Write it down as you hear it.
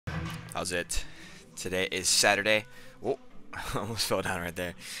How's it? Today is Saturday. Oh, almost fell down right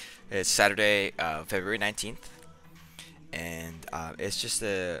there. It's Saturday, February 19th, and it's just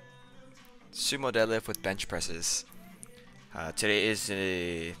a sumo deadlift with bench presses. Today is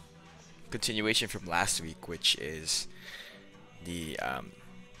a continuation from last week, which is the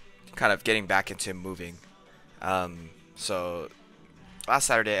kind of getting back into moving. So last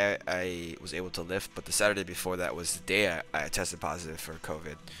Saturday I was able to lift, but the Saturday before that was the day I tested positive for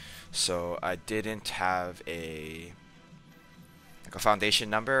COVID. So I didn't have a foundation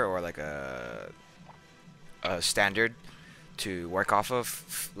number or like a standard to work off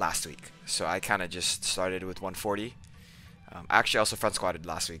of last week. So I kind of just started with 140. I actually also front squatted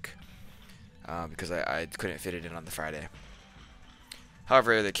last week because I couldn't fit it in on the Friday.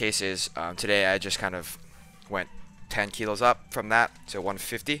 However, the case is today I just kind of went 10 kilos up from that to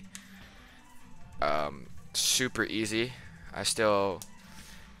 150. Super easy. I still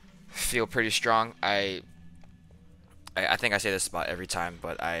feel pretty strong. I think I say this about every time,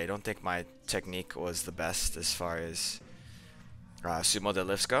 but I don't think my technique was the best as far as sumo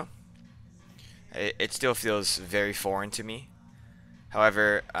deadlifts go. It still feels very foreign to me.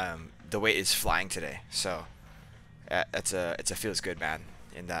 However, the weight is flying today, so it's a feels good man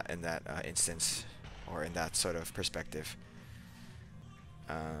in that instance or in that sort of perspective.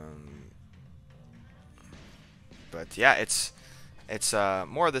 But yeah, it's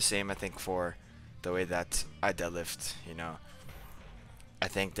more of the same, I think, for the way that I deadlift. I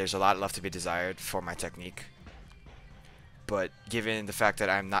think there's a lot left to be desired for my technique. But given the fact that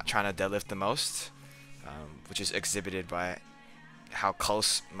I'm not trying to deadlift the most, which is exhibited by how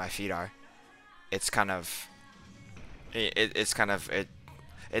close my feet are, it's kind of it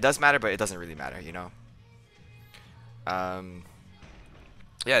does matter, but it doesn't really matter.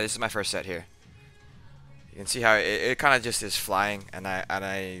 Yeah, this is my first set here. You can see how it kind of just is flying, and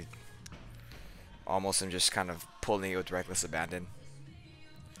I almost am just kind of pulling it with reckless abandon.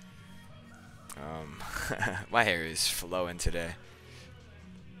 My hair is flowing today.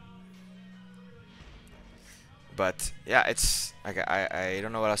 But yeah, it's like I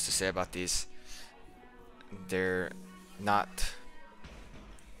don't know what else to say about these. They're not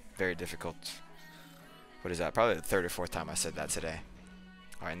very difficult. What is that? Probably the third or fourth time I said that today,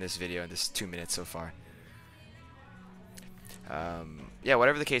 or in this video, in this 2 minutes so far. Yeah,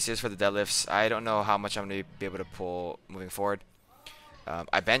 whatever the case is for the deadlifts, I don't know how much I'm going to be able to pull moving forward.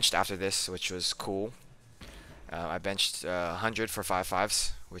 I benched after this, which was cool. I benched 100 for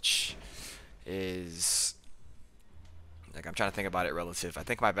 5.5s, which is like, I'm trying to think about it relative. I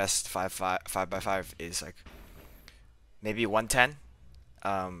think my best 5x5 is like maybe 110.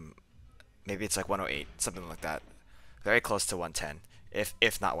 Maybe it's like 108, something like that. Very close to 110,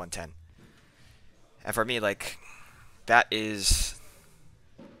 if not 110. And for me, like, that is,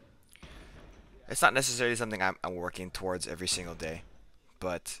 it's not necessarily something I'm working towards every single day,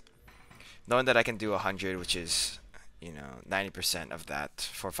 but knowing that I can do 100, which is 90% of that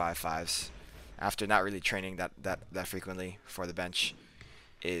for 5.5s, after not really training that frequently for the bench,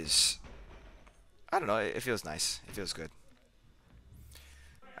 is, I don't know, it feels nice. It feels good.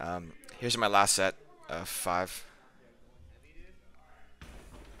 Here's my last set of 5.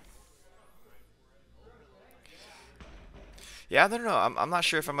 Yeah, I don't know. I'm not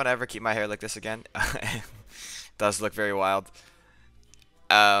sure if I'm gonna ever keep my hair like this again. It does look very wild.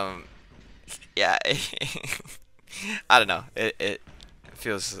 Um, yeah, I don't know. It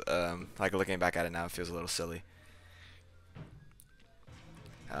feels like, looking back at it now, it feels a little silly.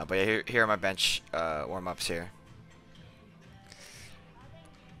 But yeah, here are my bench warm-ups here.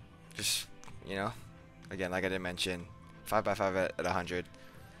 Just, again, like I did mention, 5x5 at 100.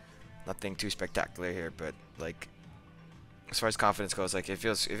 Nothing too spectacular here, but like, as far as confidence goes, like, it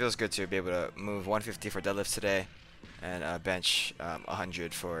feels good to be able to move 150 for deadlifts today, and bench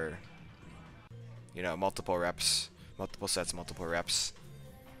 100 for multiple reps, multiple sets, multiple reps.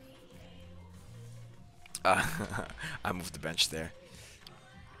 I moved the bench there.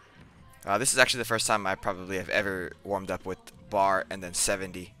 This is actually the first time I probably have ever warmed up with bar and then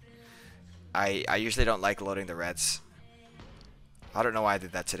 70. I usually don't like loading the reds. I don't know why I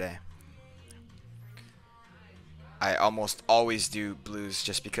did that today. I almost always do blues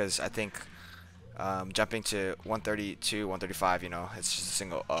just because I think jumping to 132, 135, it's just a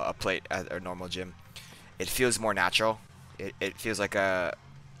single a plate at a normal gym. It feels more natural. It feels like a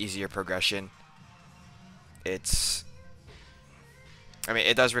easier progression. I mean,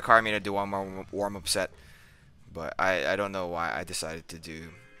 it does require me to do one more warm-up set, but I don't know why I decided to do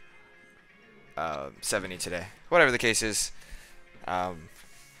 70 today. Whatever the case is,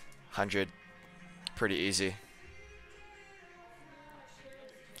 100, pretty easy.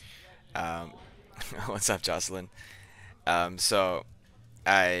 Um, what's up, Jocelyn? So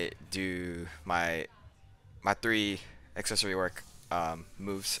I do my three accessory work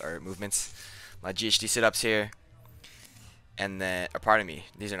moves or movements. My GHD sit-ups here, and then, pardon me,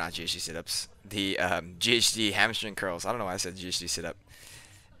 these are not GHD sit-ups. The GHD hamstring curls. I don't know why I said GHD sit-up.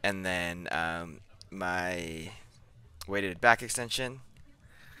 And then my weighted back extension.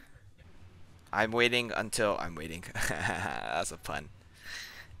 I'm waiting. That's a pun.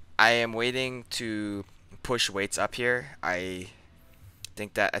 I am waiting to push weights up here. I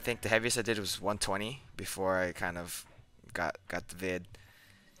think the heaviest I did was 120 before I kind of got the vid,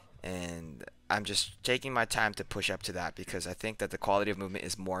 and I'm just taking my time to push up to that because I think that the quality of movement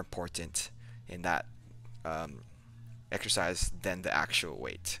is more important in that um, exercise than the actual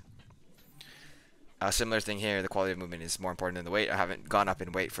weight. A similar thing here, the quality of movement is more important than the weight. I haven't gone up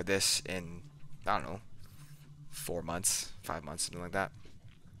in weight for this in, I don't know, 4 months, 5 months, something like that.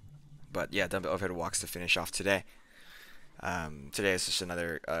 But yeah, dumbbell overhead walks to finish off today. Today is just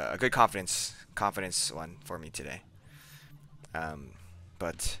another a good confidence one for me today. Um,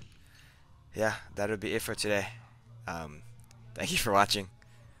 but yeah, that'll be it for today. Um, thank you for watching.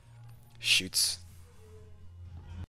 Shoots.